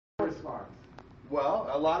response. Well,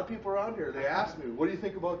 a lot of people around here, they asked me, what do you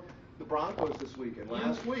think about the Broncos this weekend,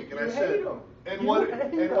 last week? And I said, and what did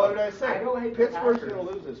I say? I don't hate Pittsburgh's the Packers. going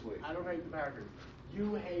to lose this week. I don't hate the Packers.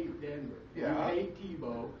 You hate Denver. Yeah. You hate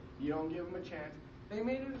Tebow. You don't give them a chance. They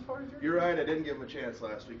made it as far as you're right. I didn't give them a chance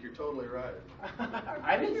last week. You're totally right.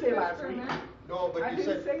 I didn't say last week. No, but I you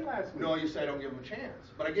didn't said say last week. No, you said I don't give them a chance.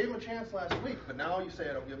 But I gave them a chance last week. But now you say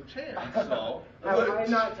I don't give them a chance. So have I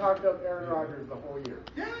not talked up Aaron Rodgers the whole year?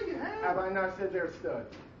 Yeah, you have. Have I not said they're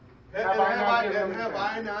studs? Have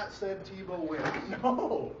I not said Tebow wins?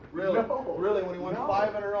 No. Really? No. Really? When he won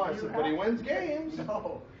 5 in a row, I said, but he haven't. wins games.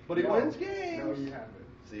 No. But he wins games. No, you haven't.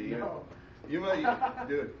 See, no. you might,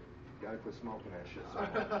 dude. You gotta quit smoking that shit.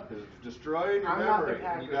 Because it's destroying your I'm memory.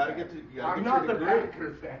 Not the you gotta get to. I'm not the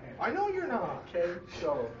Packers fan. I know you're not. Okay,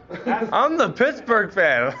 so. I'm the Pittsburgh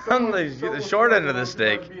fan. I'm the short end of the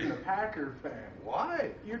stick. Being the Packer fan. Why?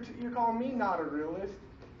 You're calling me not a realist.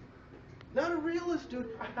 Not a realist, dude.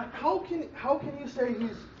 How can you say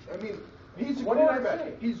he's? I mean, he's a what quarterback. Did I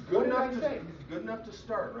say? He's good what enough did I to. say? He's good enough to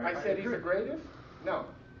start, right? I said he's the greatest. No.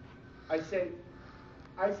 I said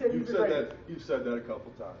he's the greatest. You've said that a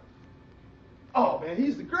couple times. Oh man,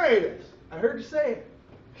 he's the greatest. I heard you say it.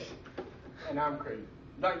 And I'm crazy.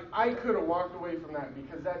 Like I could have walked away from that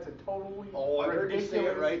because that's a totally. Oh, I heard you say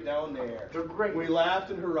it right down there. The greatest. We laughed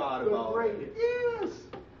and hurrahed about it. The greatest. Yes.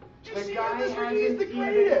 Did you the see guy this week? He's the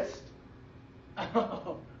greatest.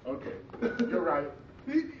 Okay. You're right.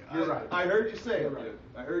 You're right. I heard you say it, right. dude.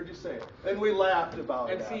 I heard you say it. And we laughed about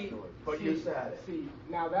and it see, afterwards. But you said it. See,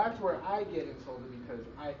 now that's where I get insulted because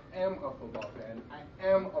I am a football fan. I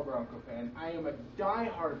am a Bronco fan. I am a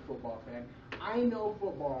diehard football fan. I know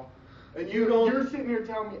football. And you're sitting here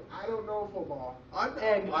telling me I don't know football. I'm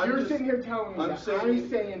sitting here telling me I'm that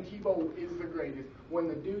saying Tebow is the greatest when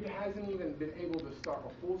the dude hasn't even been able to start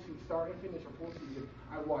and finish a full season.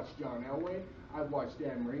 I've watched John Elway. I've watched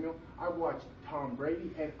Dan Marino. I've watched Tom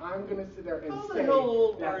Brady, and I'm gonna sit there and say, how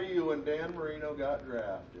old were you when Dan Marino got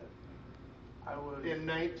drafted? I was in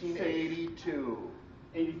 1982.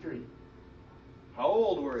 83. How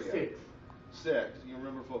old were you? 6. 6. You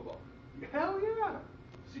remember football? Hell yeah.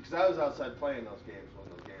 See, because I was outside playing those games when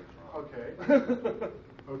those games were on. Okay.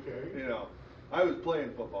 Okay. You know, I was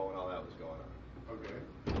playing football when all that was going on.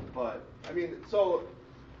 Okay. But I mean,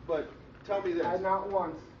 but tell me this. I not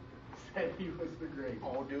once said he was the greatest.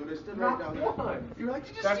 Oh, dude, it's the not right down once. there. You're like,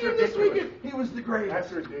 you just That's see him this ridiculous. weekend. He was the greatest.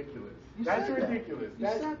 That's ridiculous. You that's said that. ridiculous. You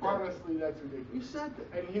That's said that. honestly, that's ridiculous. You said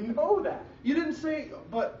that. And you know that. You didn't say,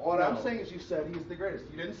 but what No. I'm saying is you said he's the greatest.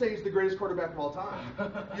 You didn't say he's the greatest quarterback of all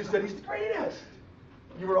time. You said he's the greatest.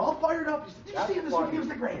 You were all fired up. You said, did you see him this weekend? He was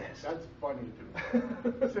the greatest. That's funny to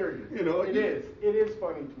me. Seriously. You know, it is. It is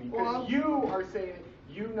funny to me. Because Well, you are saying it.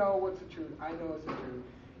 You know what's the truth. I know it's the truth.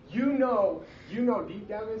 You know deep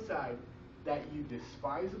down inside that you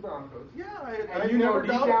despise the Broncos. Yeah, and you know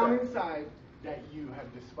deep down inside that you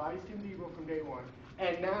have despised Tim Tebow from day one.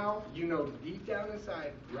 And now you know deep down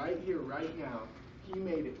inside, right here, right now, he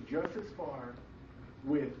made it just as far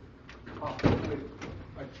with a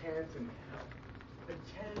chance in hell. A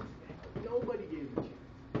chance in hell. Nobody gave him a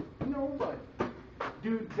chance. Nobody.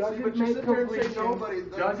 Dude doesn't make completions.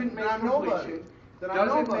 Doesn't make completions.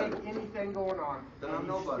 Doesn't make anything going on. Then and I'm he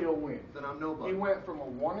nobody. Still wins. Then I'm nobody. He went from a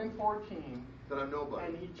 1-14. Then I'm nobody.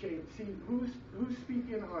 And he changed. See, who's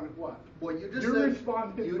speaking on what? Well, you just You're said.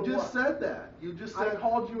 responding You to just what? said that. You just said. I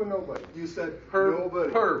called you a nobody. You said Herb.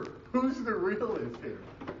 nobody. Who's the realist here?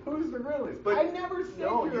 Who's the realist? But I never said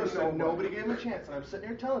no, you're you a said nobody. nobody gave him a chance, and I'm sitting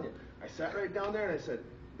here telling you. I sat right down there and I said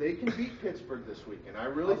they can beat Pittsburgh this week, and I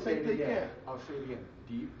really think they can. I'll say it again.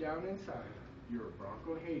 Deep down inside, you're a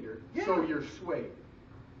Bronco hater, Yeah. so you're swayed.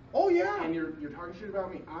 Oh yeah. And you're talking shit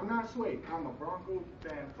about me. I'm not swayed. I'm a Bronco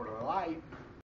fan for life.